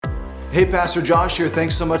Hey, Pastor Josh here.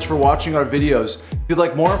 Thanks so much for watching our videos. If you'd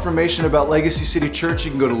like more information about Legacy City Church,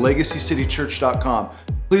 you can go to legacycitychurch.com.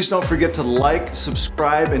 Please don't forget to like,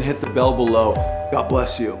 subscribe, and hit the bell below. God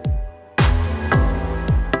bless you.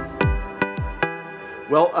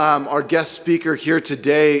 Well, our guest speaker here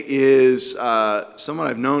today is someone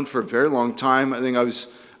I've known for a very long time. I think I was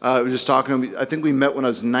just talking to him. I think we met when I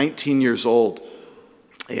was 19 years old.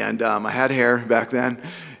 And I had hair back then.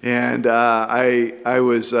 And I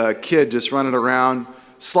was a kid just running around,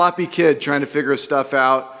 sloppy kid trying to figure stuff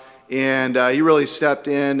out. And he really stepped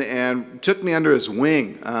in and took me under his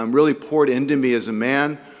wing, really poured into me as a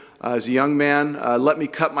man, as a young man, let me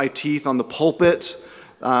cut my teeth on the pulpit.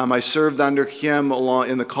 I served under him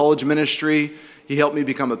in the college ministry. He helped me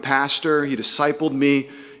become a pastor. He discipled me.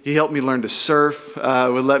 He helped me learn to surf,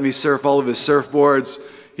 would let me surf all of his surfboards.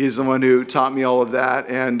 He's the one who taught me all of that.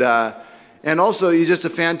 And also, he's just a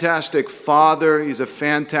fantastic father. He's a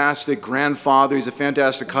fantastic grandfather. He's a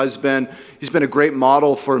fantastic husband. He's been a great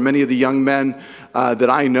model for many of the young men that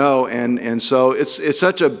I know. And so it's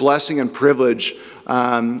such a blessing and privilege.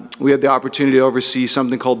 We had the opportunity to oversee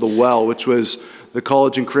something called The Well, which was the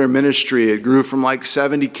college and career ministry. It grew from like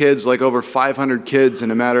 70 kids, like over 500 kids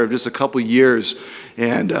in a matter of just a couple years.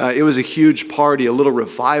 And it was a huge party, a little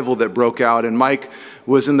revival that broke out. And Mike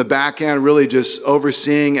was in the back end really just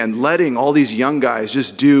overseeing and letting all these young guys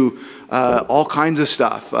just do all kinds of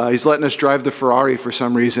stuff. He's letting us drive the Ferrari for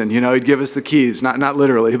some reason. You know, he'd give us the keys, not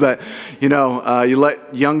literally, but, you know, you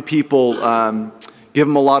let young people give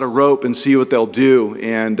them a lot of rope and see what they'll do.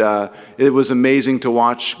 And it was amazing to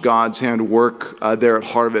watch God's hand work there at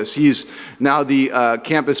Harvest. He's now the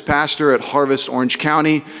campus pastor at Harvest Orange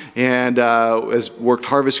County and has worked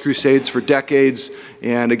Harvest Crusades for decades.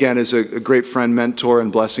 And again, is a great friend, mentor,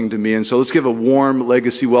 and blessing to me. And so let's give a warm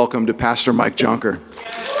legacy welcome to Pastor Mike Jonker.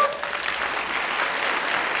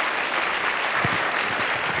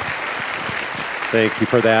 Thank you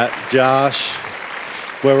for that, Josh.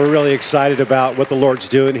 Well, we're really excited about what the Lord's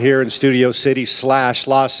doing here in Studio City /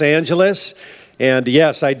 Los Angeles. And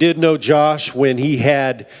yes, I did know Josh when he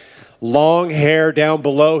had long hair down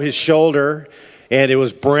below his shoulder, and it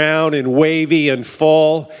was brown and wavy and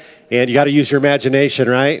full. And you got to use your imagination,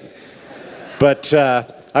 right? But I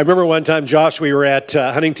remember one time, Josh, we were at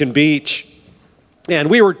Huntington Beach, and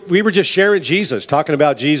we were just sharing Jesus, talking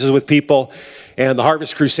about Jesus with people, and the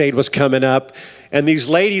Harvest Crusade was coming up. And these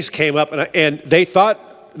ladies came up, and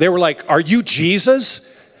they were like, "Are you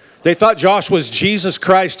Jesus?" They thought Josh was Jesus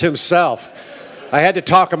Christ himself. I had to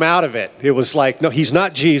talk him out of it. It was like, no, he's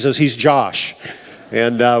not Jesus, he's Josh.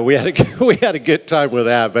 And we had a good time with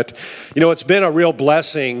that. But, you know, it's been a real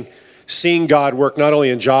blessing seeing God work not only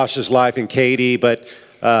in Josh's life and Katie, but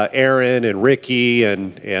Aaron and Ricky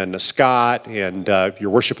and Scott and your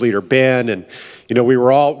worship leader, Ben. And, you know, we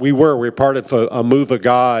were part of a move of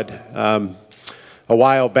God a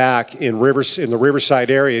while back in the Riverside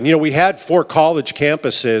area. And, you know, we had 4 college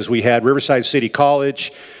campuses. We had Riverside City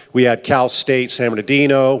College, we had Cal State San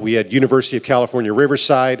Bernardino, we had University of California,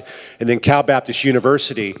 Riverside, and then Cal Baptist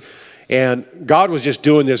University. And God was just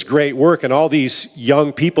doing this great work, and all these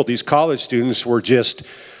young people, these college students, were just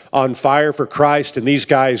on fire for Christ, and these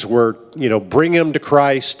guys were, you know, bringing them to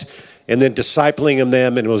Christ and then discipling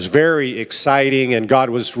them, and it was very exciting, and God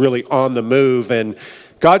was really on the move, and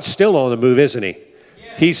God's still on the move, isn't he?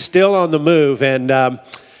 He's still on the move. And,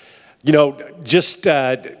 you know, just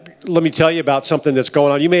let me tell you about something that's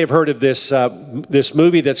going on. You may have heard of this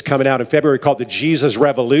movie that's coming out in February called The Jesus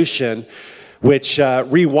Revolution, which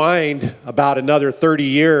rewind about another 30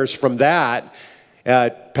 years from that.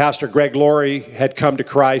 Pastor Greg Laurie had come to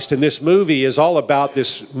Christ. And this movie is all about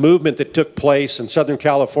this movement that took place in Southern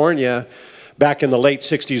California back in the late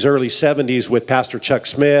 60s, early 70s with Pastor Chuck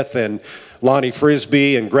Smith and Lonnie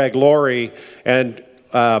Frisbee and Greg Laurie. And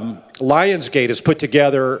Lionsgate has put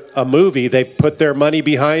together a movie. They've put their money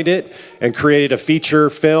behind it and created a feature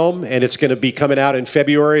film, and it's going to be coming out in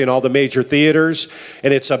February in all the major theaters.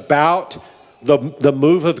 And it's about the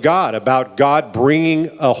move of God, about God bringing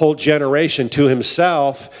a whole generation to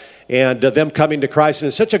himself and them coming to Christ. And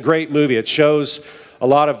it's such a great movie. It shows a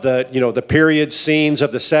lot of the period scenes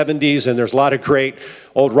of the 70s, and there's a lot of great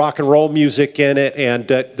old rock and roll music in it. And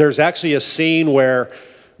there's actually a scene where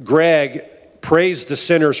Greg prays the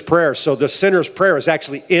sinner's prayer. So the sinner's prayer is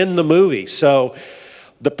actually in the movie. So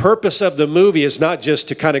the purpose of the movie is not just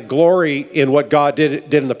to kind of glory in what God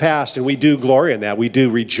did in the past, and we do glory in that. We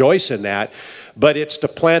do rejoice in that. But it's to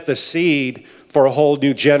plant the seed for a whole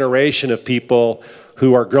new generation of people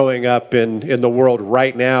who are growing up in the world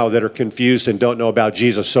right now that are confused and don't know about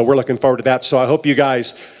Jesus. So we're looking forward to that. So I hope you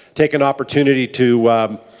guys take an opportunity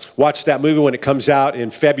to watch that movie when it comes out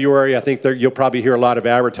in February. I think you'll probably hear a lot of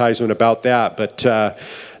advertisement about that, but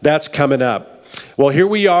that's coming up. Well, here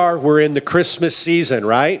we are. We're in the Christmas season,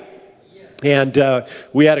 right? And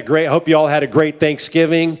we had I hope you all had a great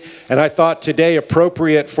Thanksgiving. And I thought today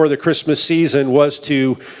appropriate for the Christmas season was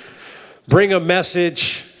to bring a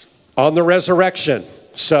message on the resurrection.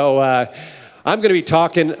 So I'm going to be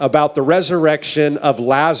talking about the resurrection of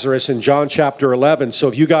Lazarus in John chapter 11. So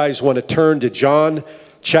if you guys want to turn to John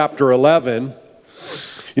chapter 11,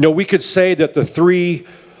 you know, we could say that the three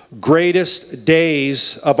greatest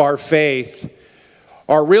days of our faith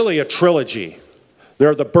are really a trilogy.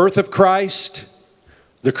 They're the birth of Christ,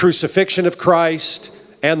 the crucifixion of Christ,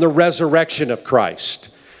 and the resurrection of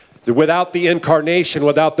Christ. Without the incarnation,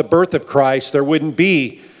 without the birth of Christ, there wouldn't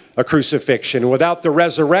be a crucifixion. Without the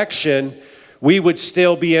resurrection, we would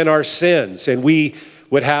still be in our sins, and we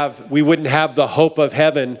wouldn't have the hope of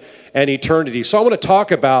heaven and eternity. So I want to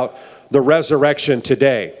talk about the resurrection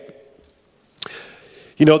today.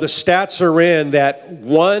 You know, the stats are in that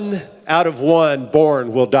 1 out of 1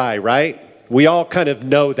 born will die, right? We all kind of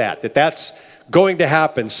know that's going to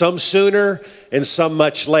happen, some sooner and some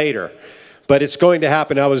much later. But it's going to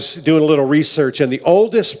happen. I was doing a little research, and the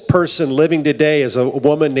oldest person living today is a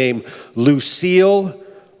woman named Lucille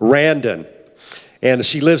Randon. And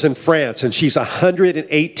she lives in France, and she's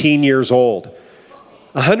 118 years old.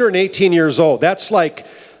 118 years old. That's like,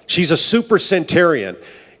 she's a super centurion.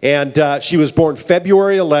 And she was born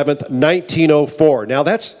February 11th, 1904. Now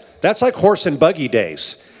that's like horse and buggy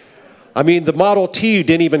days. I mean, the Model T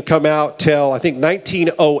didn't even come out till, I think,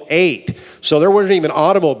 1908. So there weren't even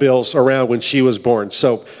automobiles around when she was born.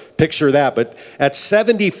 So picture that. But at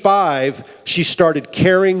 75, she started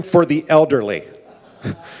caring for the elderly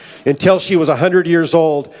until she was 100 years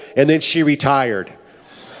old, and then she retired.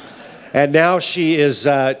 And now she is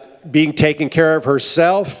being taken care of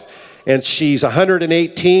herself, and she's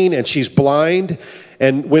 118, and she's blind.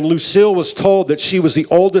 And when Lucille was told that she was the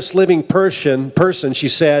oldest living person, she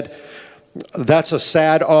said, "That's a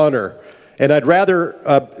sad honor, and I'd rather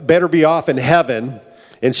better be off in heaven."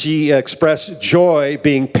 And she expressed joy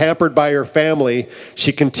being pampered by her family.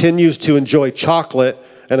 She continues to enjoy chocolate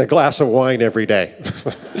and a glass of wine every day.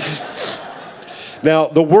 Now,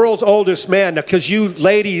 the world's oldest man, because you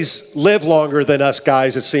ladies live longer than us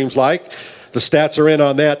guys, it seems like. The stats are in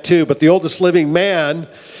on that too. But the oldest living man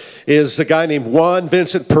is a guy named Juan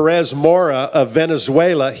Vincent Perez Mora of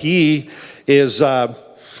Venezuela. He was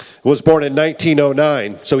born in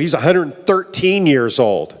 1909. So he's 113 years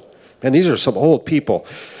old. And these are some old people.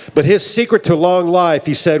 But his secret to long life,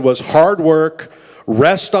 he said, was hard work,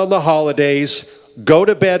 rest on the holidays, go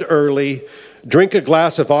to bed early, drink a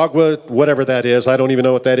glass of agua, whatever that is, I don't even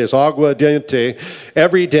know what that is, agua diente,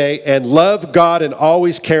 every day, and love God and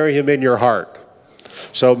always carry him in your heart.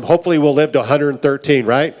 So hopefully we'll live to 113,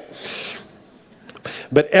 right?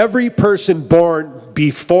 But every person born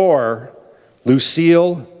before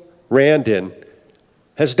Lucille Randon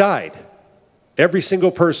has died. Every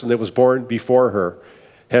single person that was born before her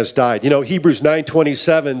has died. You know, Hebrews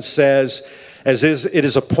 9:27 says, "As it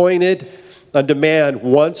is appointed unto man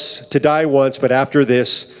once to die once, but after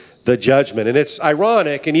this, the judgment." And it's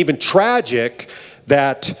ironic and even tragic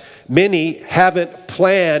that many haven't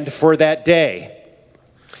planned for that day.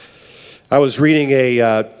 I was reading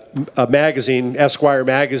a magazine, Esquire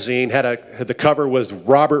magazine, the cover was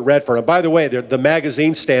Robert Redford. And by the way, the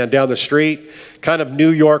magazine stand down the street, kind of New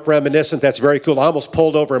York reminiscent. That's very cool. I almost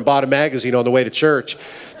pulled over and bought a magazine on the way to church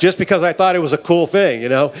just because I thought it was a cool thing, you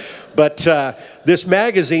know. But this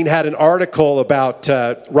magazine had an article about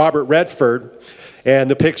Robert Redford,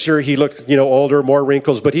 and the picture, he looked, you know, older, more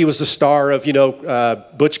wrinkles, but he was the star of, you know,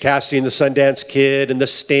 Butch Cassidy and the Sundance Kid and The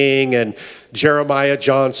Sting and Jeremiah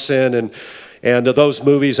Johnson and those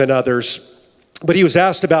movies and others. But he was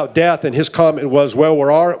asked about death, and his comment was, "Well,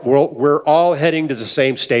 we're all heading to the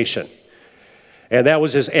same station." And that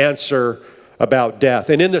was his answer about death.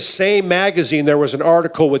 And in the same magazine, there was an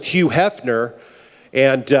article with Hugh Hefner.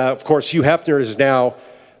 And of course, Hugh Hefner is now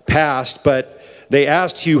passed, but they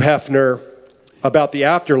asked Hugh Hefner about the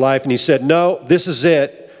afterlife, and he said, "No, this is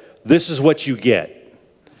it. This is what you get."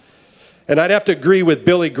 And I'd have to agree with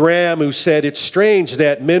Billy Graham, who said, "It's strange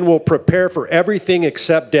that men will prepare for everything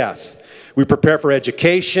except death. We prepare for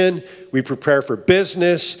education, we prepare for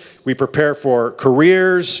business, we prepare for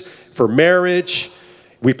careers, for marriage,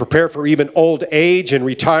 we prepare for even old age and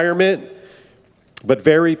retirement, but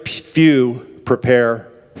very few prepare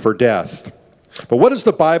for death." But what does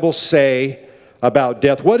the Bible say about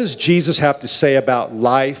death? What does Jesus have to say about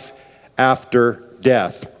life after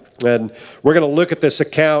death? And we're going to look at this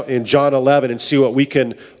account in John 11 and see what we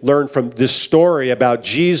can learn from this story about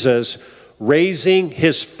Jesus raising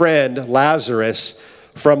his friend Lazarus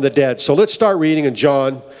from the dead. So let's start reading in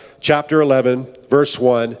John chapter 11, verse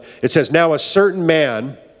 1. It says, "Now a certain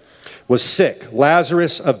man was sick,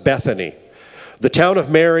 Lazarus of Bethany, the town of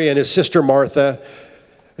Mary and his sister Martha.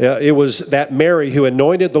 It was that Mary who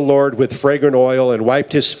anointed the Lord with fragrant oil and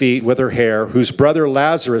wiped his feet with her hair, whose brother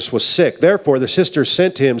Lazarus was sick. Therefore the sisters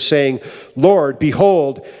sent to him, saying, 'Lord,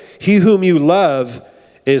 behold, he whom you love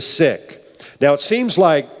is sick.'" Now it seems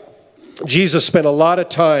like Jesus spent a lot of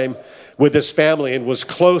time with his family and was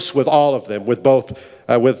close with all of them, with both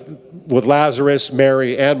with Lazarus,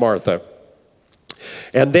 Mary, and Martha.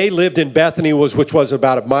 And they lived in Bethany, which was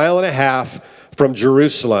about 1.5 miles from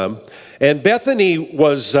Jerusalem. And Bethany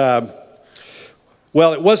was,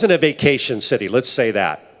 well, it wasn't a vacation city, let's say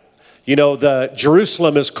that. You know,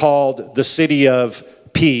 Jerusalem is called the city of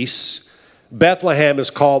peace. Bethlehem is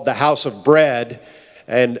called the house of bread.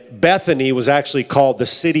 And Bethany was actually called the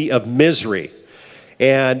city of misery.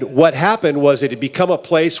 And what happened was it had become a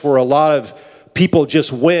place where a lot of people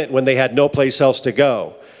just went when they had no place else to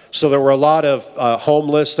go. So there were a lot of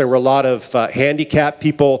homeless, there were a lot of handicapped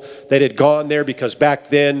people that had gone there because back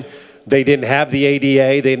then they didn't have the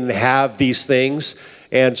ADA, they didn't have these things.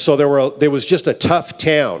 And so there was just a tough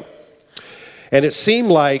town. And it seemed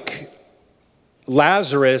like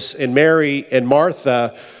Lazarus and Mary and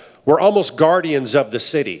Martha were almost guardians of the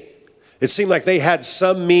city. It seemed like they had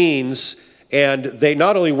some means, and they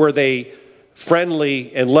not only were they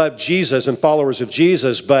friendly and loved Jesus and followers of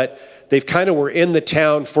Jesus, but they kind of were in the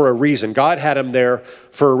town for a reason. God had them there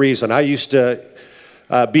for a reason. I used to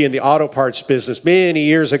be in the auto parts business many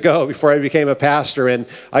years ago before I became a pastor, and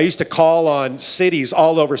I used to call on cities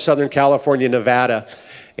all over Southern California, Nevada.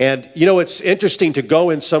 And you know, it's interesting to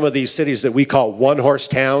go in some of these cities that we call one-horse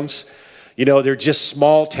towns. You know, they're just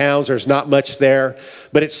small towns, there's not much there.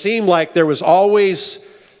 But it seemed like there was always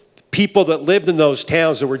people that lived in those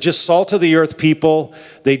towns that were just salt of the earth people.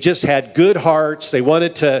 They just had good hearts. They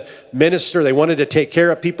wanted to minister. They wanted to take care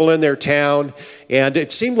of people in their town. And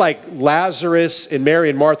it seemed like Lazarus and Mary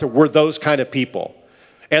and Martha were those kind of people.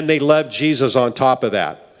 And they loved Jesus on top of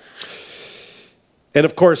that. And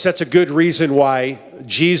of course, that's a good reason why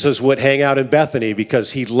Jesus would hang out in Bethany,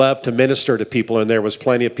 because he loved to minister to people, and there was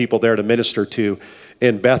plenty of people there to minister to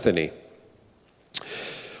in Bethany.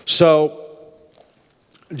 So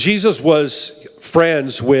Jesus was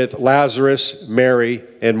friends with Lazarus, Mary,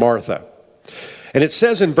 and Martha. And it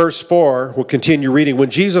says in verse 4, we'll continue reading, "When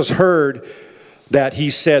Jesus heard that, he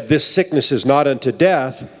said, 'This sickness is not unto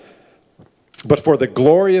death, but for the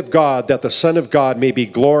glory of God, that the Son of God may be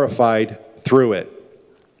glorified through it.'"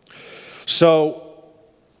 So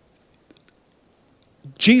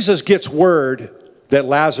Jesus gets word that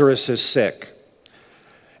Lazarus is sick.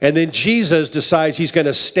 And then Jesus decides he's going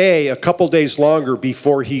to stay a couple days longer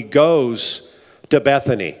before he goes to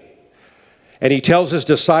Bethany. And he tells his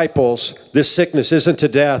disciples, this sickness isn't to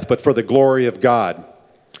death, but for the glory of God.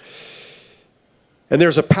 And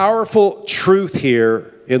there's a powerful truth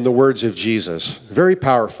here in the words of Jesus, very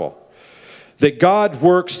powerful, that God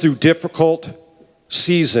works through difficult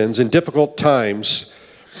seasons and difficult times,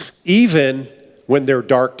 even when they're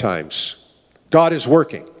dark times. God is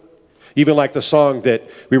working. Even like the song that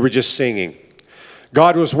we were just singing.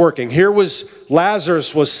 God was working. Here was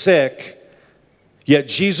Lazarus was sick, yet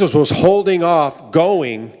Jesus was holding off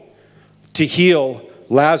going to heal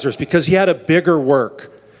Lazarus because he had a bigger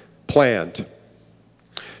work planned.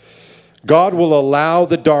 God will allow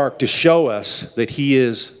the dark to show us that he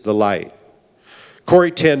is the light.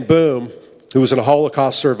 Corrie ten Boom, who was a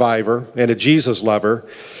Holocaust survivor and a Jesus lover,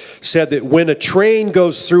 said that when a train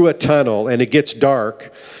goes through a tunnel and it gets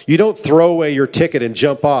dark, you don't throw away your ticket and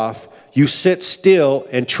jump off. You sit still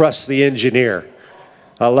and trust the engineer.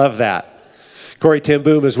 I love that. Corrie ten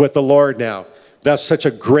Boom is with the Lord now. That's such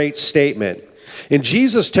a great statement. And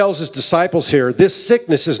Jesus tells his disciples here, this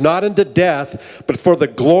sickness is not unto death, but for the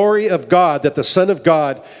glory of God, that the Son of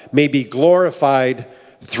God may be glorified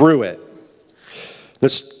through it.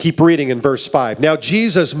 Let's keep reading in verse 5. Now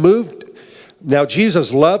Jesus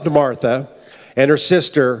loved Martha and her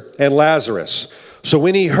sister and Lazarus. So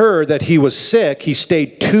when he heard that he was sick, he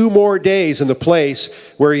stayed 2 more days in the place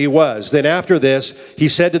where he was. Then after this, he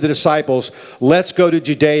said to the disciples, "Let's go to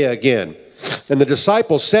Judea again." And the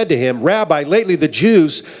disciples said to him, "Rabbi, lately the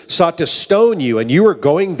Jews sought to stone you, and you are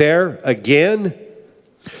going there again?"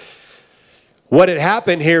 What had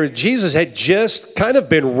happened here, Jesus had just kind of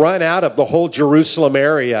been run out of the whole Jerusalem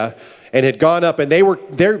area and had gone up, and they were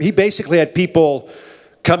there. He basically had people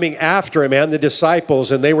coming after him and the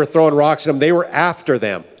disciples, and they were throwing rocks at him. They were after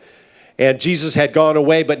them. And Jesus had gone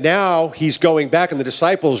away, but now he's going back, and the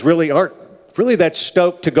disciples really aren't that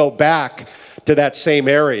stoked to go back to that same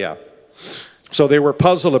area. So they were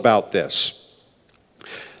puzzled about this.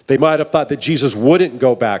 They might have thought that Jesus wouldn't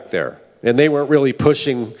go back there, and they weren't really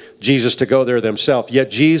pushing Jesus to go there themselves.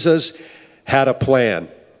 Yet Jesus had a plan.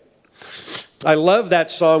 I love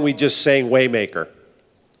that song we just sang, Waymaker,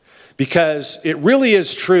 because it really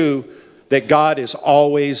is true that God is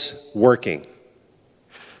always working.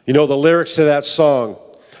 You know, the lyrics to that song,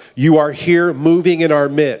 you are here moving in our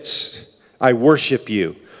midst. I worship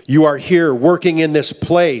you. You are here working in this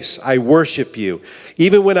place. I worship you.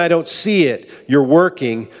 Even when I don't see it, you're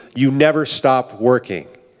working. You never stop working.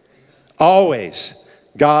 Always,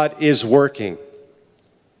 God is working.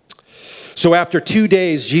 So after 2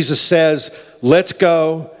 days, Jesus says, let's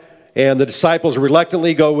go. And the disciples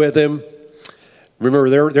reluctantly go with him.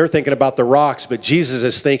 Remember, they're thinking about the rocks, but Jesus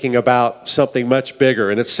is thinking about something much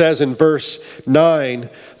bigger. And it says in verse 9,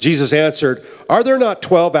 Jesus answered, are there not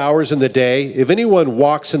 12 hours in the day? If anyone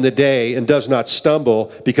walks in the day and does not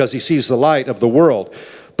stumble because he sees the light of the world.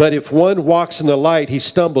 But if one walks in the light, he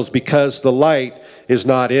stumbles because the light is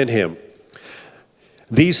not in him.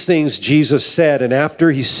 These things Jesus said, and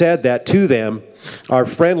after he said that to them, our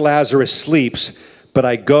friend Lazarus sleeps, but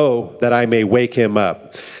I go that I may wake him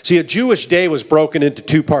up. See, a Jewish day was broken into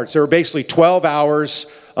two parts. There were basically 12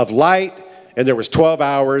 hours of light, and there was 12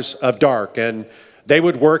 hours of dark, and they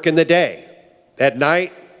would work in the day. At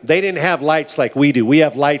night, they didn't have lights like we do. We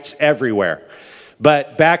have lights everywhere.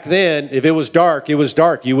 But back then, if it was dark, it was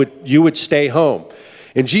dark. You would stay home.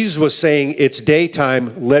 And Jesus was saying, it's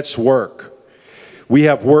daytime, let's work. We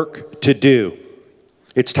have work to do.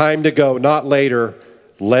 It's time to go, not later,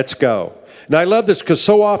 let's go. And I love this because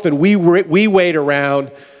so often we wait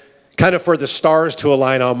around kind of for the stars to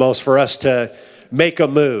align almost for us to make a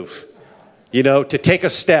move, you know, to take a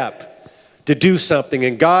step, to do something.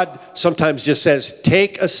 And God sometimes just says,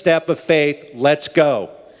 take a step of faith, let's go.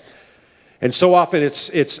 And so often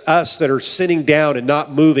it's us that are sitting down and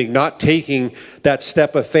not moving, not taking that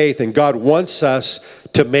step of faith. And God wants us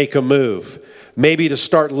to make a move. Maybe to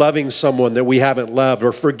start loving someone that we haven't loved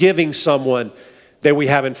or forgiving someone that we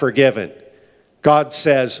haven't forgiven. God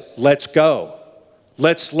says, let's go.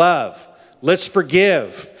 Let's love. Let's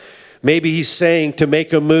forgive. Maybe he's saying to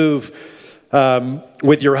make a move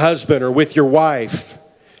with your husband or with your wife.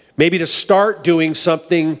 Maybe to start doing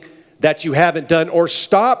something that you haven't done or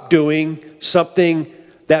stop doing something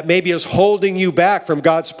that maybe is holding you back from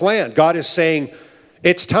God's plan. God is saying,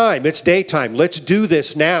 it's time. It's daytime. Let's do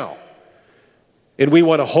this now. And we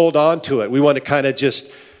want to hold on to it. We want to kind of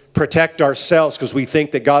just protect ourselves because we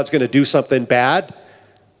think that God's going to do something bad.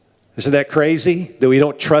 Isn't that crazy? That we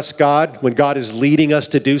don't trust God when God is leading us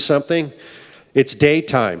to do something? It's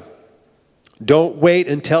daytime. Don't wait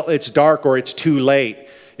until it's dark or it's too late.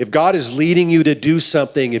 If God is leading you to do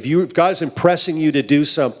something, if God is impressing you to do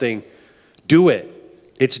something, do it.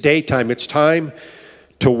 It's daytime. It's time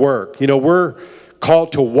to work. You know, we're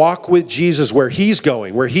called to walk with Jesus where he's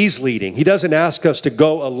going, where he's leading. He doesn't ask us to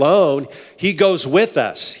go alone. He goes with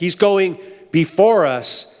us. He's going before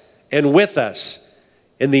us and with us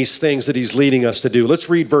in these things that he's leading us to do.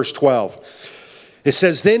 Let's read verse 12. It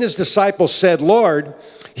says, then his disciples said, Lord,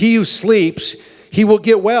 he who sleeps, he will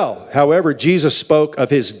get well. However, Jesus spoke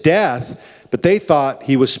of his death, but they thought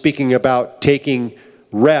he was speaking about taking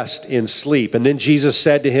rest in sleep. And then Jesus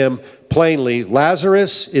said to him plainly,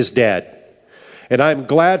 Lazarus is dead. And I'm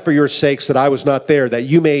glad for your sakes that I was not there, that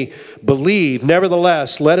you may believe.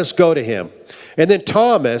 Nevertheless, let us go to him. And then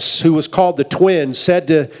Thomas, who was called the twin, said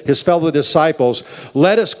to his fellow disciples,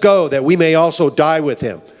 let us go that we may also die with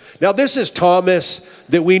him. Now this is Thomas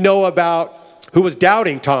that we know about, who was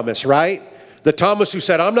doubting Thomas, right? The Thomas who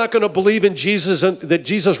said, I'm not going to believe in Jesus, that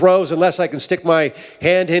Jesus rose unless I can stick my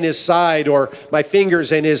hand in his side or my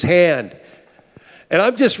fingers in his hand. And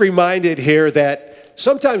I'm just reminded here that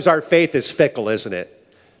sometimes our faith is fickle, isn't it?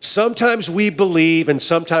 Sometimes we believe and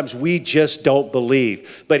sometimes we just don't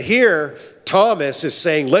believe. But here, Thomas is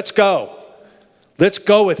saying, let's go. Let's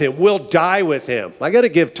go with him. We'll die with him. I got to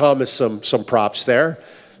give Thomas some props there.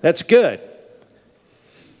 That's good.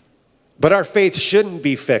 But our faith shouldn't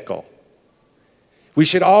be fickle. We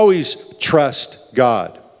should always trust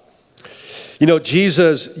God. You know,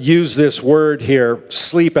 Jesus used this word here,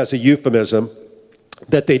 sleep, as a euphemism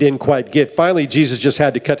that they didn't quite get. Finally, Jesus just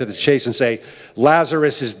had to cut to the chase and say,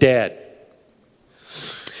 Lazarus is dead.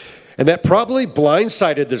 And that probably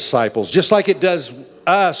blindsided the disciples, just like it does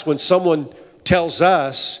us when someone tells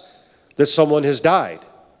us that someone has died.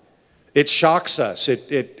 It shocks us.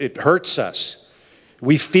 It hurts us.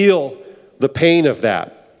 We feel the pain of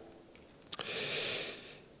that.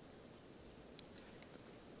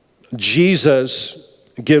 Jesus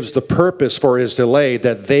gives the purpose for his delay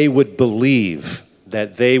that they would believe,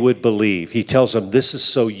 that they would believe. He tells them, this is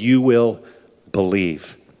so you will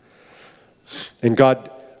believe. And God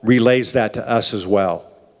relays that to us as well.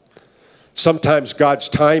 Sometimes God's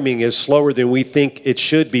timing is slower than we think it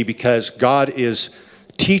should be because God is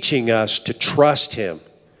teaching us to trust him,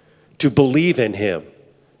 to believe in him,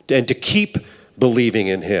 and to keep believing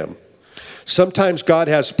in him. Sometimes God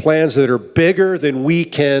has plans that are bigger than we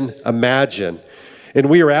can imagine. And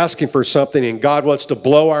we are asking for something, and God wants to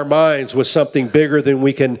blow our minds with something bigger than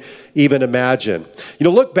we can even imagine. You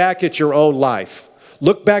know, look back at your own life.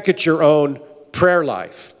 Look back at your own prayer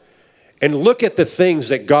life. And look at the things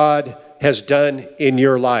that God has done in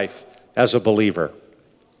your life as a believer.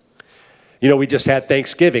 You know, we just had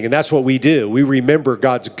Thanksgiving, and that's what we do. We remember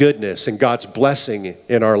God's goodness and God's blessing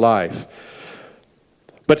in our life.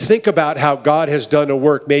 But think about how God has done a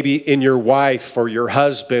work maybe in your wife or your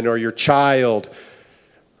husband or your child.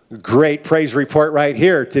 Great praise report right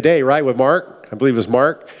here today, right, with Mark? I believe it was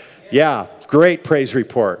Mark. Yeah, great praise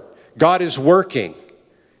report. God is working,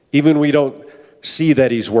 even we don't see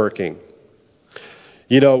that he's working.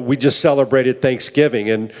 You know, we just celebrated Thanksgiving,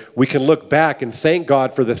 and we can look back and thank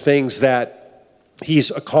God for the things that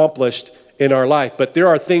he's accomplished in our life. But there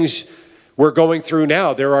are things we're going through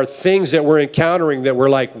now. There are things that we're encountering that we're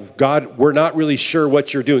like, God, we're not really sure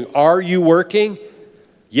what you're doing. Are you working?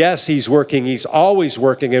 Yes, he's working. He's always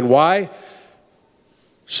working. And why?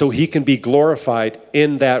 So he can be glorified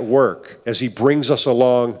in that work as he brings us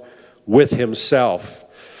along with himself.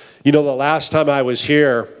 You know, the last time I was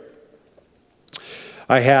here,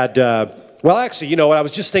 I had, well, actually, you know what? I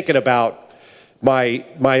was just thinking about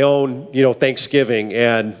my own, Thanksgiving.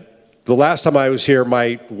 And the last time I was here,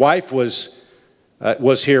 my wife was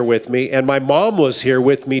here with me, and my mom was here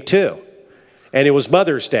with me too. And it was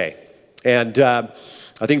Mother's Day. And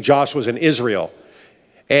I think Josh was in Israel.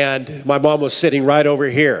 And my mom was sitting right over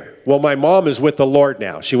here. Well, my mom is with the Lord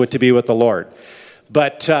now. She went to be with the Lord.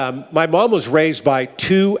 But my mom was raised by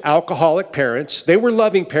two alcoholic parents. They were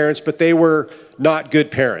loving parents, but they were not good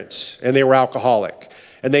parents, and they were alcoholic.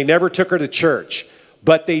 And they never took her to church.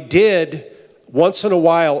 But they did, once in a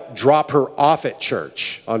while, drop her off at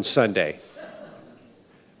church on Sunday,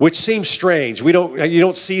 which seems strange. You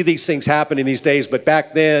don't see these things happening these days, but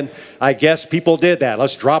back then, I guess people did that.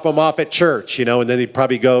 Let's drop them off at church, and then they'd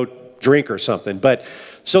probably go drink or something. But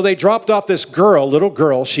so they dropped off this little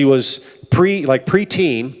girl. She was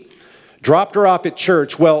preteen, dropped her off at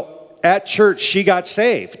church. Well, at church, she got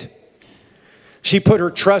saved. She put her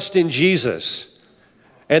trust in Jesus,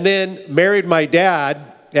 and then married my dad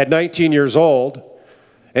at 19 years old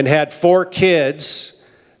and had 4 kids,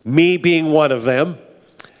 me being one of them.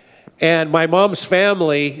 And my mom's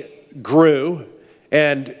family grew,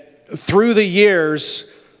 and through the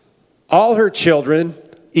years, all her children,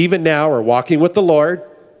 even now, are walking with the Lord,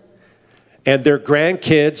 and their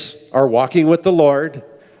grandkids are walking with the Lord,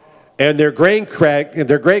 and their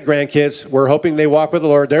great-grandkids, we're hoping they walk with the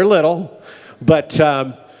Lord. They're little, but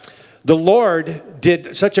the Lord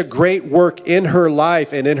did such a great work in her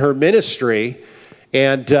life and in her ministry,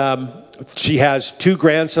 and she has 2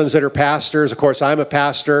 grandsons that are pastors. Of course, I'm a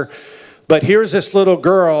pastor. But here's this little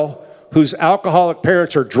girl whose alcoholic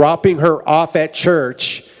parents are dropping her off at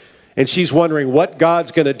church, and she's wondering what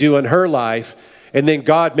God's going to do in her life. And then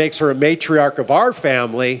God makes her a matriarch of our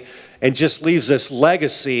family and just leaves this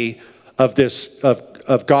legacy of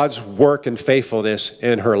God's work and faithfulness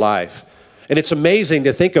in her life. And it's amazing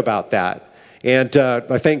to think about that. And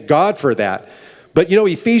I thank God for that. But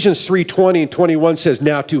Ephesians 3:20 and 21 says,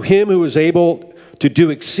 "Now to him who is able to do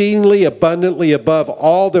exceedingly abundantly above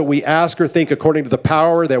all that we ask or think according to the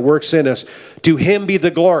power that works in us, to him be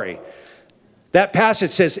the glory." That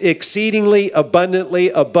passage says exceedingly abundantly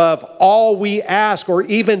above all we ask or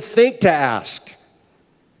even think to ask.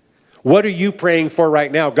 What are you praying for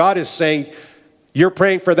right now? God is saying, you're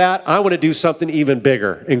praying for that. I want to do something even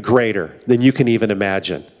bigger and greater than you can even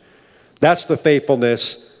imagine. That's the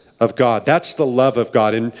faithfulness of God. That's the love of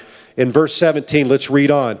God. In verse 17, let's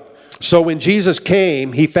read on. "So when Jesus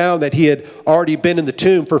came, he found that he had already been in the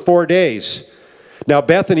tomb for 4 days. Now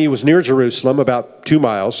Bethany was near Jerusalem, about 2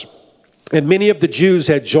 miles. And many of the Jews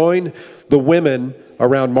had joined the women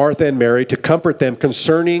around Martha and Mary to comfort them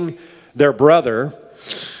concerning their brother.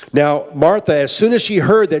 Now Martha, as soon as she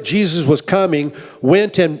heard that Jesus was coming,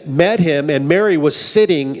 went and met him, and Mary was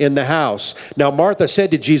sitting in the house. Now Martha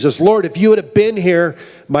said to Jesus, 'Lord, if you had been here,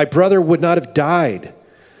 my brother would not have died.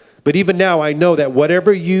 But even now I know that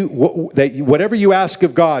whatever you ask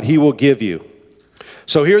of God, he will give you.'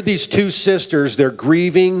 So here are these 2 sisters. They're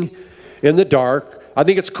grieving in the dark. I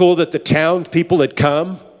think it's cool that the town people had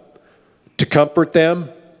come. to comfort them.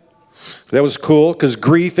 That was cool because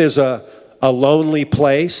grief is a lonely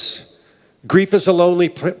place. Grief is a lonely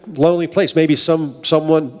place. Maybe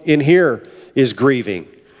someone in here is grieving.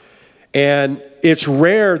 And it's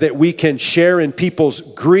rare that we can share in people's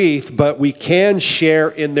grief, but we can share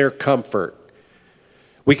in their comfort.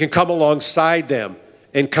 We can come alongside them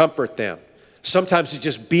and comfort them. Sometimes it's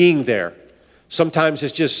just being there. Sometimes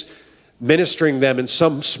it's just ministering them in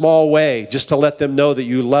some small way, just to let them know that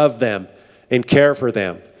you love them and care for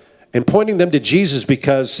them. And pointing them to Jesus,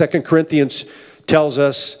 because 2 Corinthians tells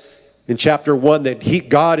us in chapter 1 that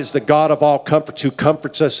God is the God of all comforts, who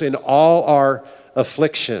comforts us in all our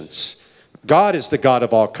afflictions. God is the God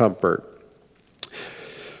of all comfort.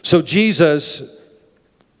 So Jesus,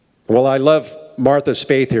 well, I love Martha's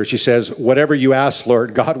faith here. She says, whatever you ask,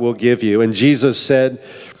 Lord, God will give you. And Jesus said,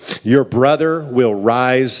 your brother will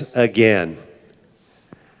rise again.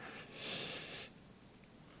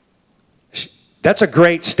 That's a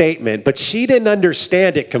great statement, but she didn't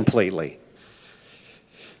understand it completely.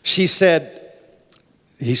 He said,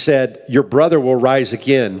 your brother will rise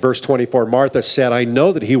again. Verse 24, Martha said, I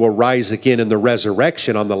know that he will rise again in the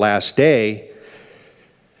resurrection on the last day.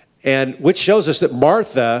 And which shows us that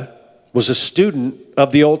Martha was a student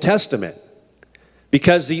of the Old Testament,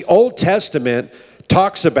 because the Old Testament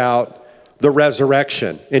talks about the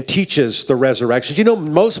resurrection and teaches the resurrection. You know,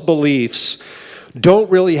 most beliefs don't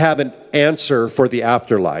really have an answer for the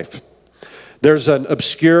afterlife. There's an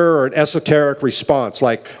obscure or an esoteric response,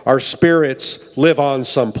 like our spirits live on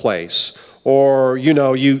someplace, or, you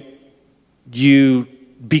know, you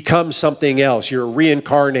become something else, you're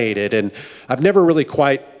reincarnated. And I've never really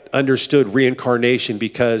quite understood reincarnation,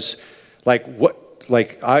 because like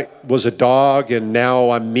I was a dog and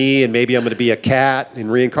now I'm me, and maybe I'm going to be a cat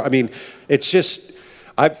and reincarnate. I mean, it's just,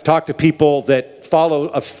 I've talked to people that follow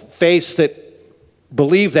a faith that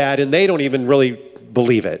believe that, and they don't even really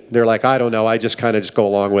believe it. They're like, I don't know, I just kind of just go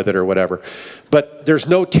along with it or whatever. But there's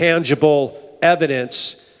no tangible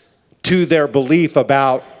evidence to their belief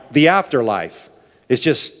about the afterlife. It's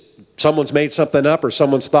just someone's made something up, or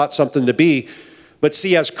someone's thought something to be. But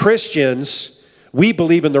see, as Christians, we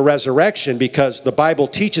believe in the resurrection because the Bible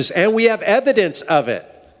teaches, and we have evidence of it.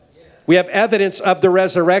 We have evidence of the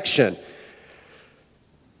resurrection.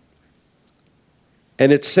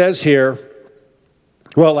 And it says here,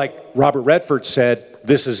 well, like Robert Redford said,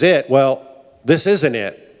 this is it. Well, this isn't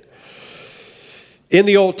it. In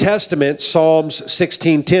the Old Testament, Psalms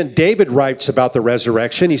 16:10, David writes about the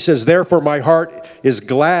resurrection. He says, therefore my heart is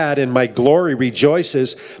glad and my glory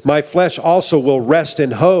rejoices. My flesh also will rest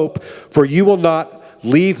in hope, for you will not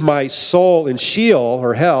leave my soul in Sheol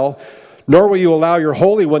or hell, nor will you allow your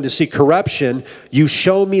Holy One to see corruption. You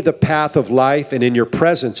show me the path of life, and in your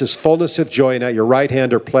presence is fullness of joy, and at your right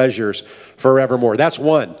hand are pleasures forevermore. That's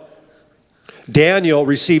one. Daniel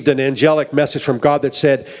received an angelic message from God that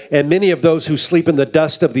said, and many of those who sleep in the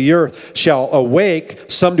dust of the earth shall awake,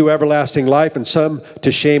 some to everlasting life and some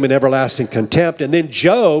to shame and everlasting contempt. And then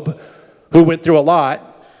Job, who went through a lot,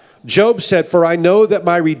 Job said, for I know that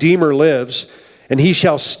my Redeemer lives, and he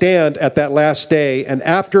shall stand at that last day. And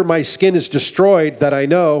after my skin is destroyed, that I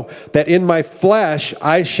know that in my flesh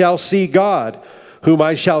I shall see God, whom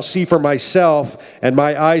I shall see for myself, and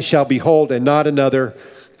my eyes shall behold, and not another,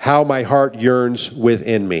 how my heart yearns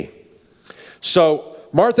within me. So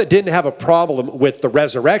Martha didn't have a problem with the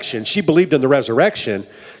resurrection. She believed in the resurrection.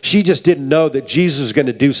 She just didn't know that Jesus was going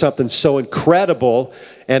to do something so incredible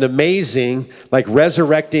and amazing, like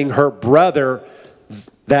resurrecting her brother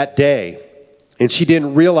that day. And she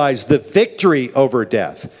didn't realize the victory over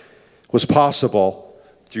death was possible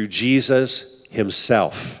through Jesus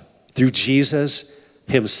himself. Through Jesus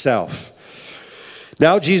himself.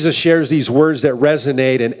 Now Jesus shares these words that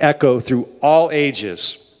resonate and echo through all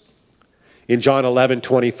ages. In John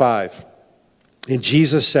 11:25, and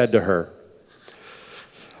Jesus said to her,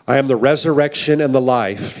 I am the resurrection and the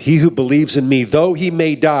life. He who believes in me, though he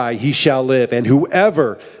may die, he shall live. And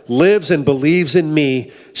whoever lives and believes in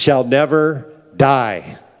me shall never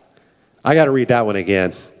die. I got to read that one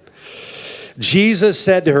again. Jesus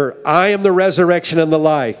said to her, I am the resurrection and the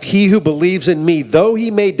life. He who believes in me, though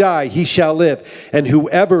he may die, he shall live. And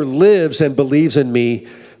whoever lives and believes in me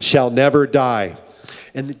shall never die.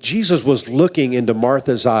 And Jesus was looking into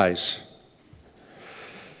Martha's eyes.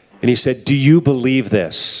 And he said, do you believe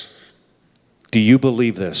this? Do you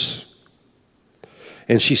believe this?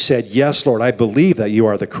 And she said, yes, Lord, I believe that you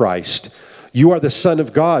are the Christ. You are the Son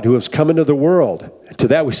of God who has come into the world. And to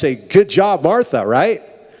that we say, good job, Martha, right?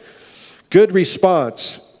 Good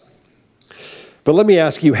response. But let me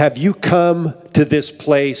ask you, have you come to this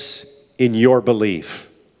place in your belief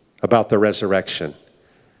about the resurrection?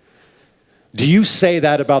 Do you say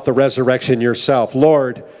that about the resurrection yourself?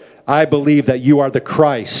 Lord, I believe that you are the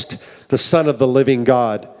Christ, the Son of the living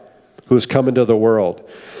God who has come into the world.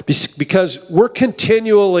 Because we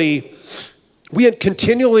continually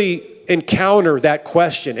encounter that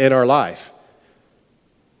question in our life.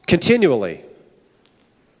 Continually.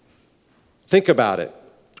 Think about it.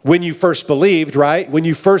 When you first believed, right? When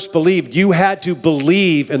you first believed, you had to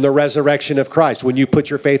believe in the resurrection of Christ. When you put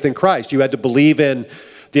your faith in Christ, you had to believe in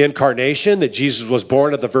the incarnation, that Jesus was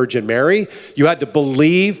born of the Virgin Mary. You had to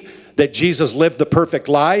believe that Jesus lived the perfect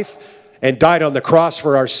life and died on the cross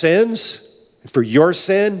for our sins, for your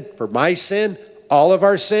sin, for my sin, all of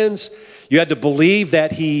our sins. You had to believe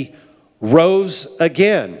that he rose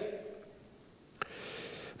again.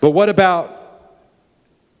 But what about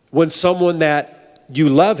when someone that you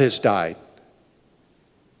love has died?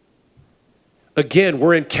 Again,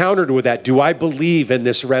 we're encountered with that. Do I believe in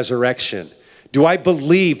this resurrection? Do I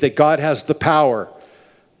believe that God has the power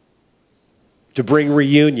to bring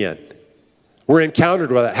reunion? We're encountered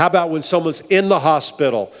with that. How about when someone's in the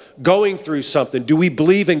hospital, going through something? Do we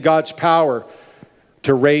believe in God's power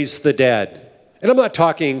to raise the dead? And I'm not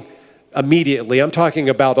talking immediately. I'm talking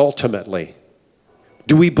about ultimately.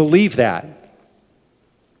 Do we believe that?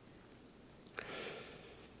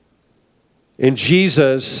 And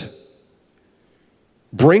Jesus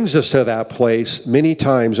brings us to that place many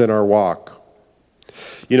times in our walk.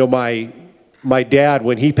 You know, my dad,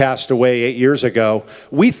 when he passed away 8 years ago,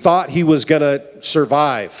 we thought he was going to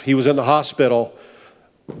survive. He was in the hospital,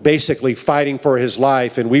 basically fighting for his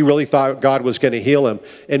life, and we really thought God was going to heal him.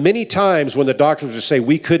 And many times when the doctors would say,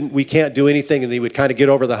 we can't do anything, and he would kind of get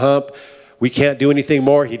over the hump. We can't do anything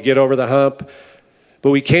more. He'd get over the hump.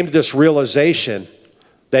 But we came to this realization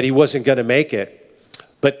that he wasn't going to make it.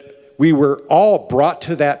 But we were all brought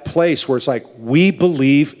to that place where it's like, we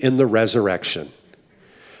believe in the resurrection.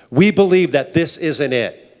 We believe that this isn't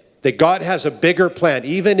it, that God has a bigger plan.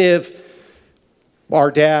 Even if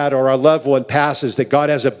our dad or our loved one passes, that God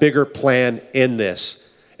has a bigger plan in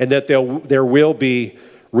this, and that there will be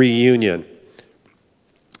reunion.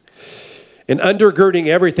 And undergirding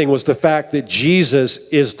everything was the fact that Jesus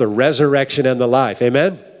is the resurrection and the life.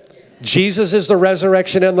 Amen? Jesus is the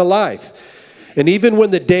resurrection and the life. And even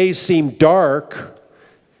when the days seem dark,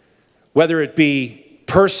 whether it be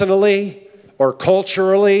personally, or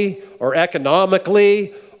culturally, or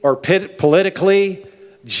economically, or politically,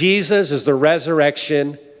 Jesus is the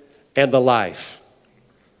resurrection and the life.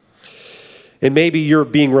 And maybe you're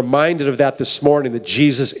being reminded of that this morning, that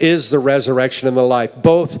Jesus is the resurrection and the life,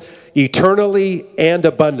 both eternally and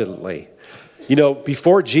abundantly. You know,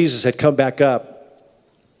 before Jesus had come back up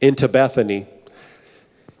into Bethany,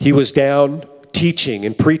 he was down teaching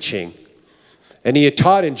and preaching. And he had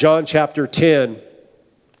taught in John chapter 10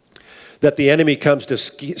 that the enemy comes to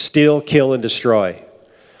steal, kill, and destroy.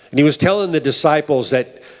 And he was telling the disciples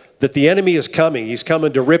that the enemy is coming. He's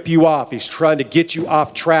coming to rip you off. He's trying to get you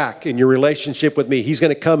off track in your relationship with me. He's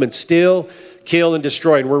going to come and steal, kill, and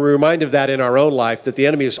destroy. And we're reminded of that in our own life, that the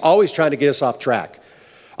enemy is always trying to get us off track.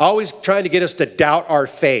 Always trying to get us to doubt our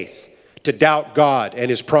faith, to doubt God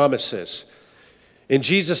and his promises. And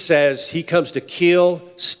Jesus says he comes to kill,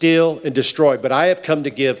 steal, and destroy. But I have come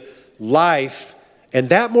to give life, and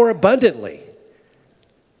that more abundantly.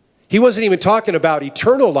 He wasn't even talking about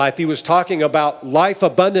eternal life. He was talking about life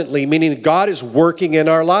abundantly, meaning God is working in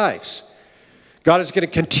our lives. God is going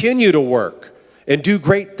to continue to work and do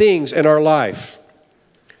great things in our life.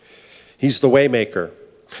 He's the way maker.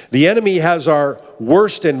 The enemy has our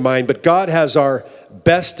worst in mind, but God has our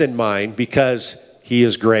best in mind because he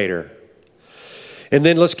is greater. And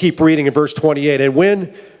then let's keep reading in verse 28. And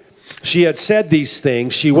when she had said these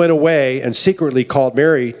things, she went away and secretly called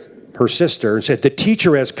Mary, her sister, and said, "The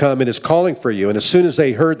teacher has come and is calling for you." And as soon as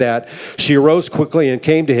they heard that, she arose quickly and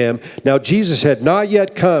came to him. Now Jesus had not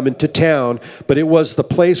yet come into town, but it was the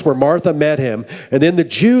place where Martha met him. And then the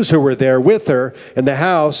Jews who were there with her in the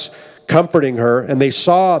house, comforting her, and they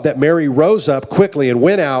saw that Mary rose up quickly and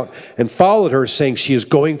went out and followed her, saying, "She is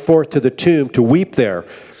going forth to the tomb to weep there."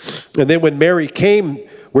 And then when Mary came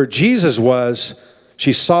where Jesus was,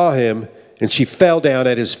 she saw him, and she fell down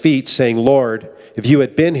at his feet, saying, "Lord, if you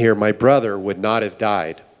had been here, my brother would not have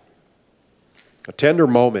died." A tender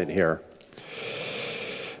moment here.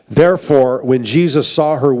 Therefore, when Jesus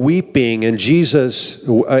saw her weeping, and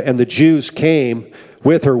the Jews came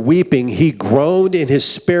with her weeping, he groaned in his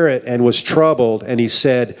spirit and was troubled, and he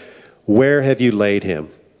said, "Where have you laid him?"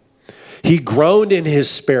 He groaned in his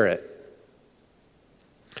spirit.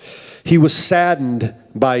 He was saddened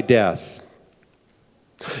by death.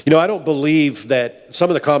 You know, I don't believe that, some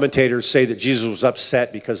of the commentators say that Jesus was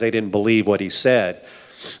upset because they didn't believe what he said.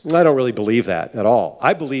 I don't really believe that at all.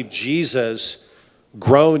 I believe Jesus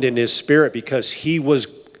groaned in his spirit because he was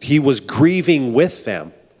grieving with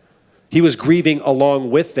them. He was grieving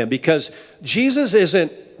along with them because Jesus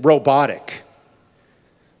isn't robotic.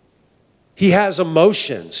 He has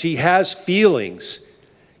emotions. He has feelings.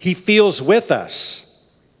 He feels with us.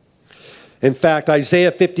 In fact,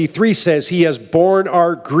 Isaiah 53 says he has borne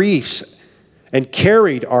our griefs and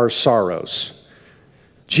carried our sorrows.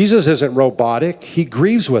 Jesus isn't robotic. He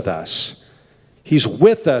grieves with us. He's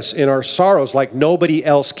with us in our sorrows like nobody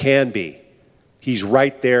else can be. He's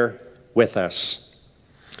right there with us.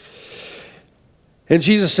 And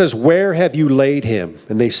Jesus says, "Where have you laid him?"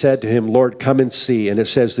 And they said to him, "Lord, come and see." And it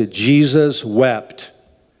says that Jesus wept.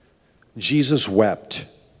 Jesus wept.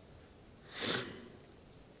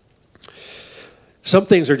 Some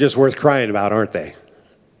things are just worth crying about, aren't they?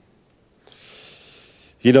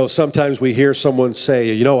 You know, sometimes we hear someone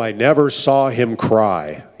say, I never saw him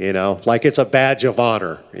cry, like it's a badge of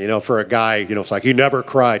honor, for a guy, it's like he never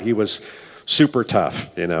cried. He was super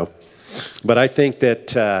tough, But I think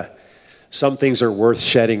that some things are worth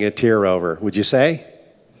shedding a tear over. Would you say?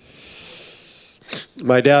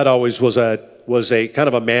 My dad always was a kind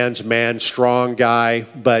of a man's man, strong guy,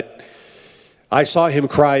 but I saw him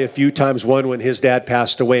cry a few times, one when his dad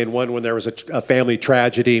passed away and one when there was a family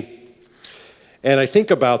tragedy. And I think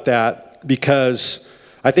about that because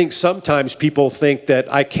I think sometimes people think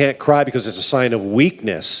that I can't cry because it's a sign of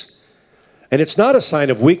weakness. And it's not a sign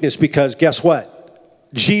of weakness because guess what?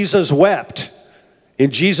 Jesus wept.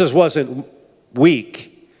 And Jesus wasn't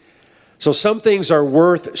weak. So some things are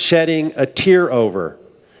worth shedding a tear over.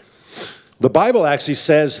 The Bible actually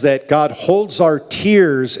says that God holds our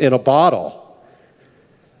tears in a bottle.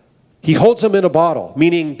 He holds them in a bottle,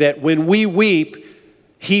 meaning that when we weep,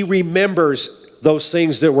 he remembers those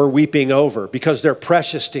things that we're weeping over because they're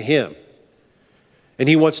precious to him. And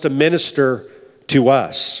he wants to minister to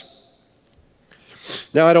us.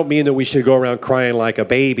 Now, I don't mean that we should go around crying like a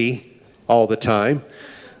baby all the time,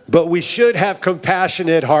 but we should have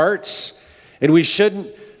compassionate hearts and we shouldn't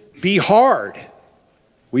be hard.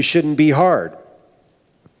 We shouldn't be hard.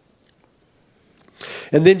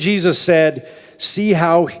 And then Jesus said, "See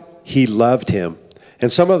how he loved him."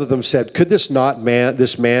 And some of them said, "Could this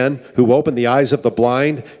man who opened the eyes of the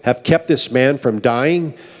blind have kept this man from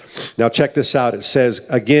dying?" Now check this out. It says,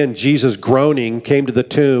 again, Jesus groaning came to the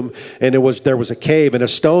tomb, and there was a cave and a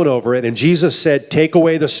stone over it. And Jesus said, "Take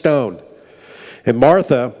away the stone." And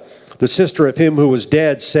Martha, the sister of him who was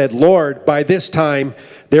dead, said, "Lord, by this time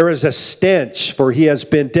there is a stench, for he has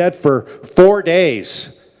been dead for 4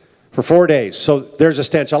 days." For 4 days. So there's a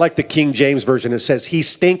stench. I like the King James Version. It says, "He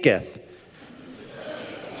stinketh."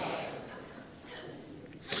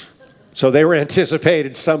 So they were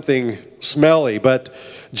anticipating something smelly. But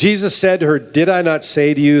Jesus said to her, "Did I not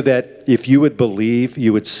say to you that if you would believe,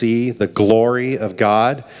 you would see the glory of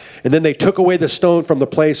God?" And then they took away the stone from the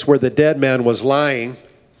place where the dead man was lying.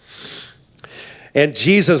 And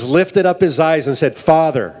Jesus lifted up his eyes and said,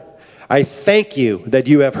 "Father, I thank you that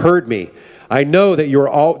you have heard me. I know that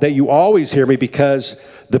you always hear me because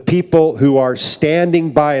the people who are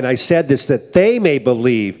standing by, and I said this, that they may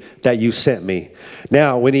believe that you sent me."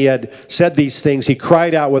 Now, when he had said these things, he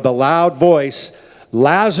cried out with a loud voice,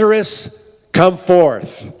 "Lazarus, come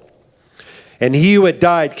forth." And he who had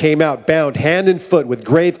died came out bound hand and foot with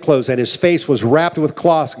grave clothes, and his face was wrapped with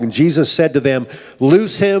cloths. And Jesus said to them,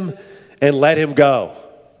 "Loose him and let him go."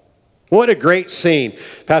 What a great scene.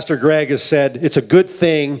 Pastor Greg has said it's a good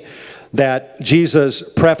thing that Jesus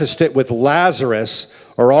prefaced it with Lazarus,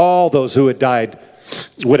 or all those who had died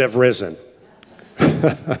would have risen.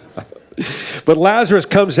 But Lazarus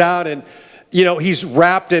comes out and, he's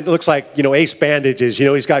wrapped in, it looks like, ace bandages.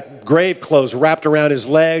 He's got grave clothes wrapped around his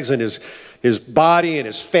legs and his body and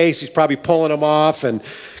his face. He's probably pulling them off and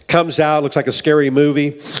comes out. Looks like a scary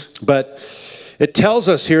movie. But it tells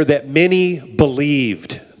us here that many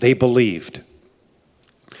believed. They believed.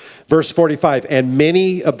 Verse 45, and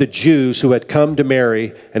many of the Jews who had come to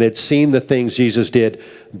Mary and had seen the things Jesus did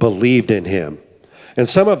believed in him. And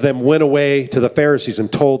some of them went away to the Pharisees and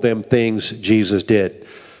told them things Jesus did.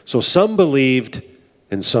 So some believed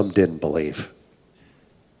and some didn't believe.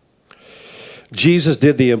 Jesus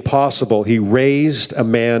did the impossible. He raised a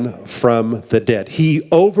man from the dead. He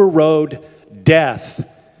overrode death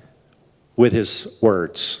with his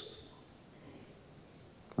words.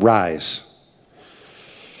 Rise.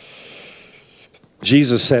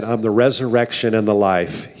 Jesus said, "I'm the resurrection and the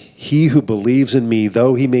life. He who believes in me,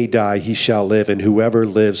 though he may die, he shall live, and whoever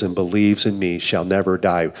lives and believes in me shall never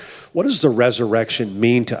die." What does the resurrection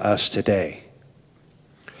mean to us today?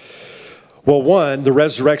 Well, one, the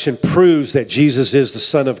resurrection proves that Jesus is the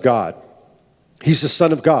Son of God. He's the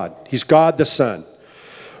Son of God. He's God the Son.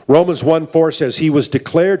 Romans 1:4 says, he was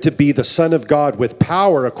declared to be the Son of God with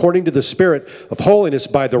power according to the Spirit of holiness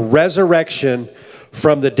by the resurrection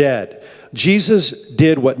from the dead. Jesus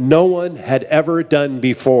did what no one had ever done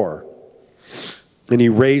before, and he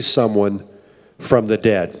raised someone from the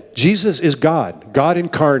dead. Jesus is God, God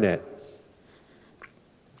incarnate.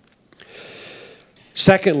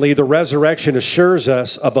 Secondly, the resurrection assures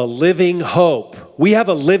us of a living hope. We have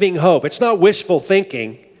a living hope. It's not wishful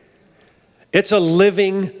thinking. It's a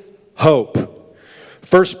living hope.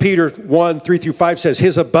 1 Peter 1:3-5 says,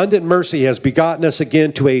 his abundant mercy has begotten us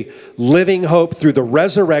again to a living hope through the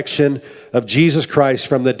resurrection of Jesus Christ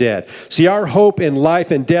from the dead. See, our hope in life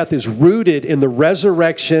and death is rooted in the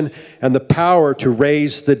resurrection and the power to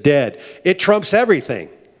raise the dead. It trumps everything.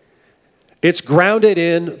 It's grounded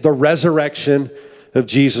in the resurrection of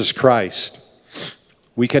Jesus Christ.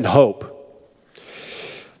 We can hope.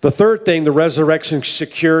 The third thing the resurrection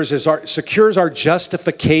secures is secures our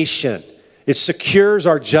justification. It secures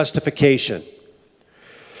our justification.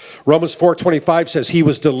 Romans 4:25 says, he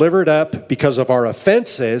was delivered up because of our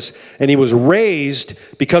offenses, and he was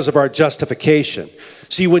raised because of our justification.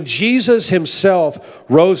 See, when Jesus himself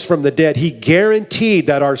rose from the dead, he guaranteed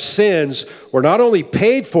that our sins were not only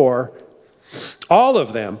paid for, all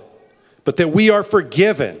of them, but that we are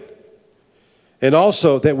forgiven, and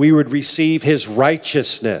also that we would receive his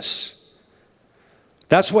righteousness.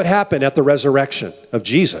 That's what happened at the resurrection of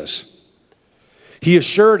Jesus. He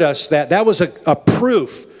assured us that that was a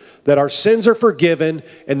proof that our sins are forgiven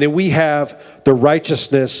and that we have the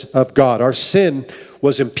righteousness of God. Our sin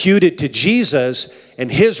was imputed to Jesus,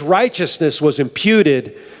 and his righteousness was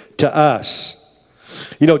imputed to us.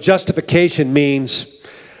 You know, justification means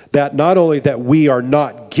that not only that we are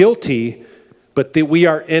not guilty, but that we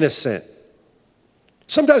are innocent.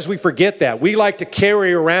 Sometimes we forget that. We like to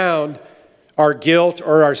carry around our guilt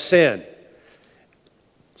or our sin.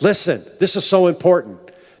 Listen, this is so important.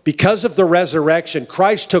 Because of the resurrection,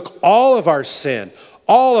 Christ took all of our sin,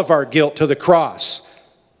 all of our guilt to the cross.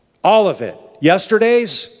 All of it.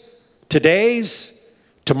 Yesterday's, today's,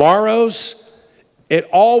 tomorrow's. It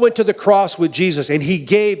all went to the cross with Jesus, and he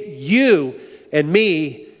gave you and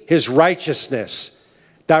me his righteousness,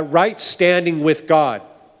 that right standing with God.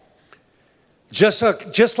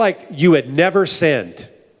 Just like you had never sinned.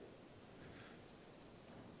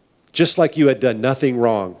 Just like you had done nothing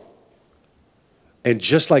wrong. And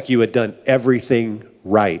just like you had done everything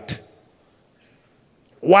right.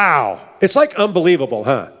 Wow. It's like unbelievable,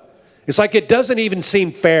 huh? It's like it doesn't even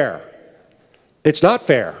seem fair. It's not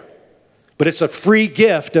fair. But it's a free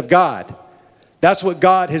gift of God. That's what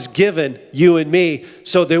God has given you and me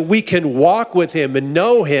so that we can walk with him and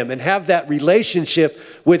know him and have that relationship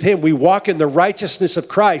with him. We walk in the righteousness of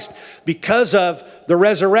Christ because of the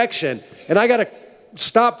resurrection. And I got to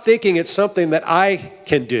stop thinking it's something that I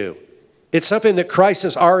can do. It's something that Christ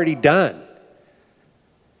has already done.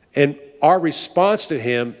 And our response to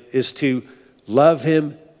him is to love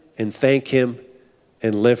him and thank him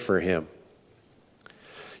and live for him.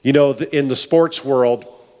 You know, in the sports world,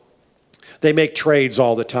 they make trades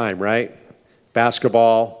all the time, right?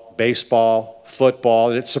 Basketball, baseball, football,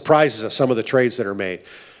 and it surprises us, some of the trades that are made.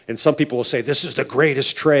 And some people will say, this is the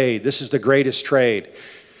greatest trade. This is the greatest trade.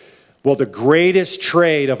 Well, the greatest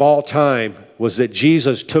trade of all time was that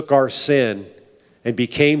Jesus took our sin and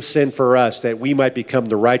became sin for us, that we might become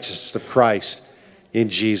the righteousness of Christ in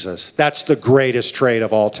Jesus. That's the greatest trade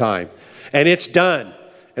of all time. And it's done.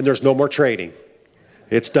 And there's no more trading.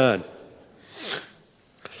 It's done.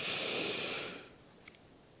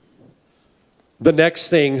 The next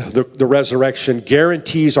thing, the resurrection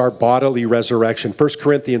guarantees our bodily resurrection. 1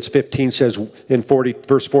 Corinthians 15 says in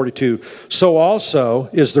verse 42, so also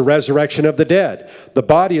is the resurrection of the dead. The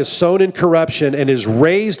body is sown in corruption and is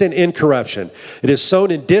raised in incorruption. It is sown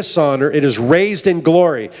in dishonor, it is raised in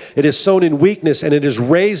glory. It is sown in weakness and it is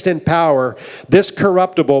raised in power. This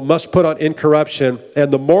corruptible must put on incorruption,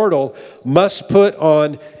 and the mortal must put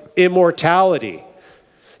on immortality.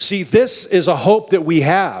 See, this is a hope that we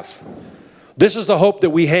have. This is the hope that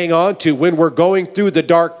we hang on to when we're going through the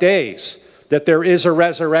dark days, that there is a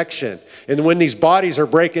resurrection. And when these bodies are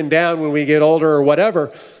breaking down when we get older or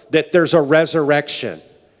whatever, that there's a resurrection.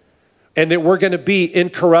 And that we're going to be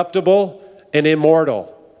incorruptible and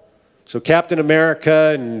immortal. So Captain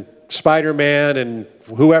America and Spider-Man and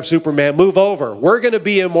whoever, Superman, move over. We're going to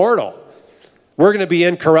be immortal. We're going to be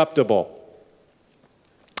incorruptible.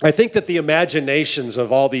 I think that the imaginations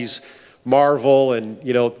of all these Marvel and,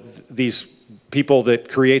 these people that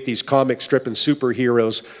create these comic strip and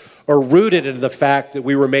superheroes or rooted in the fact that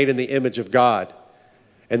we were made in the image of God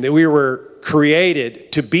and that we were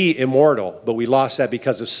created to be immortal, but we lost that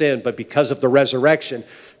because of sin. But because of the resurrection,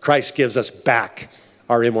 Christ gives us back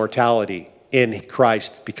our immortality in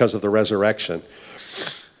Christ because of the resurrection.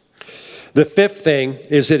 The fifth thing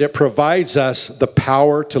is that it provides us the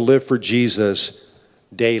power to live for Jesus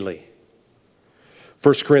daily.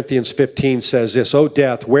 1 Corinthians 15 says this, "O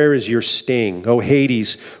death, where is your sting? O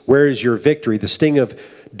Hades, where is your victory? The sting of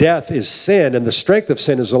death is sin, and the strength of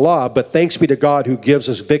sin is the law. But thanks be to God who gives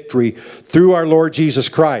us victory through our Lord Jesus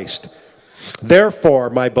Christ. Therefore,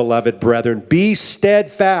 my beloved brethren, be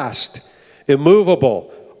steadfast,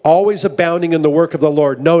 immovable, always abounding in the work of the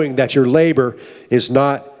Lord, knowing that your labor is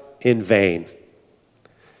not in vain."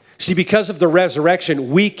 See, because of the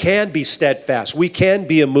resurrection, we can be steadfast. We can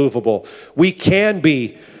be immovable. We can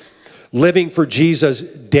be living for Jesus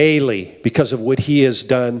daily because of what he has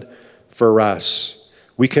done for us.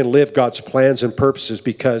 We can live God's plans and purposes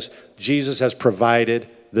because Jesus has provided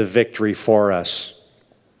the victory for us.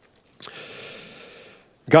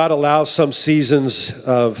 God allows some seasons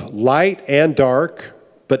of light and dark,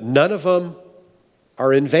 but none of them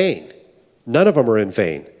are in vain. None of them are in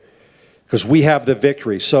vain, because we have the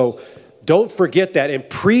victory. So don't forget that and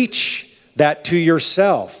preach that to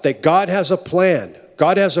yourself, that God has a plan.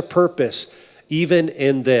 God has a purpose, even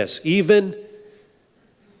in this. Even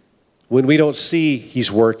when we don't see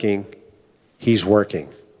he's working, he's working.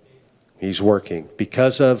 He's working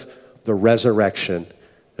because of the resurrection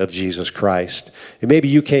of Jesus Christ. And maybe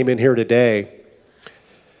you came in here today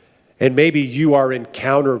and maybe you are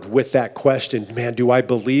encountered with that question, man, do I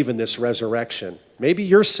believe in this resurrection? Maybe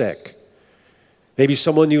you're sick. Maybe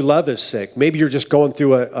someone you love is sick. Maybe you're just going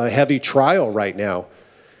through a heavy trial right now.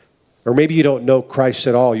 Or maybe you don't know Christ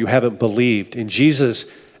at all. You haven't believed. And Jesus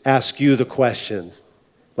asks you the question,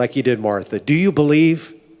 like he did Martha, do you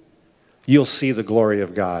believe? You'll see the glory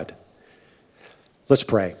of God. Let's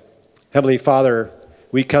pray. Heavenly Father,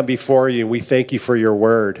 we come before you and we thank you for your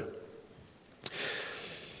word.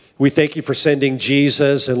 We thank you for sending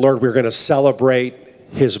Jesus, and Lord, we're going to celebrate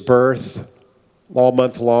his birth all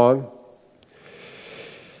month long.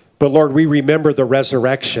 But Lord, we remember the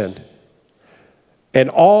resurrection and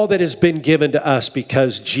all that has been given to us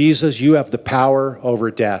because Jesus, you have the power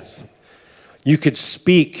over death. You could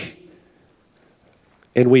speak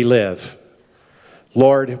and we live.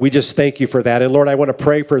 Lord, we just thank you for that. And Lord, I want to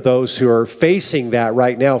pray for those who are facing that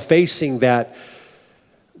right now, facing that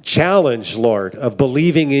challenge, Lord, of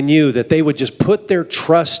believing in you, that they would just put their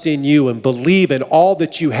trust in you and believe in all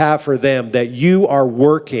that you have for them, that you are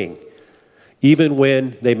working, even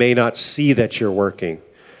when they may not see that you're working,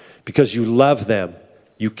 because you love them,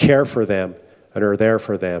 you care for them, and are there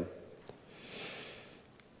for them.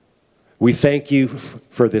 We thank you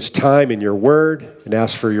for this time in your word and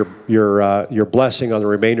ask for your blessing on the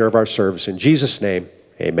remainder of our service. In Jesus' name,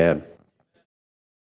 amen.